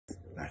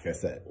like I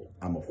said,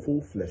 I'm a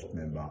full-fledged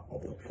member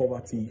of the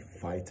Poverty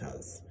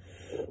Fighters.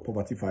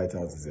 Poverty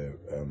Fighters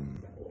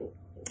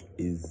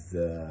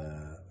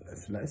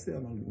should I say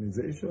an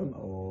organization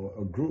or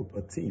a group,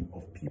 a team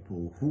of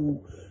people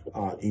who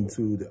are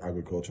into the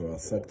agricultural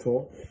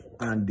sector,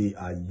 and they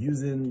are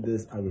using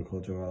this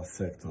agricultural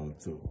sector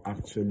to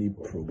actually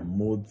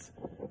promote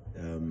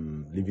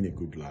living a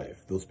good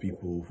life. Those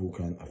people who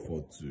can't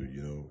afford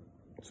to,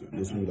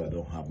 those people that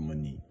don't have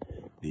money,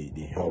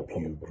 they help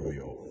you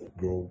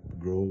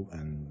grow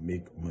and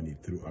make money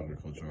through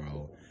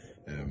agricultural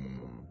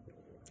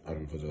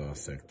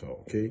sector.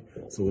 Okay,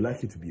 so we'd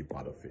like you to be a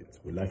part of it.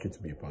 We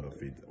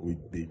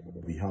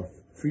have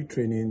free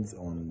trainings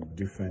on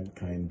different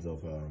kinds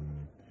of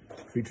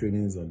free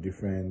trainings on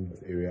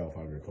different area of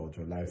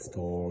agriculture,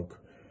 livestock,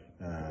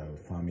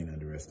 farming,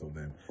 and the rest of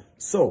them.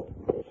 So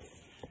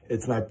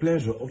it's my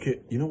pleasure.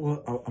 Okay, you know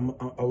what,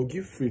 I will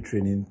give free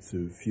training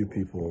to few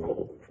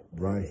people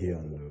right here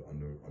on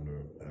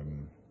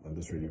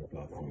this radio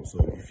platform. So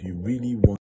if you really want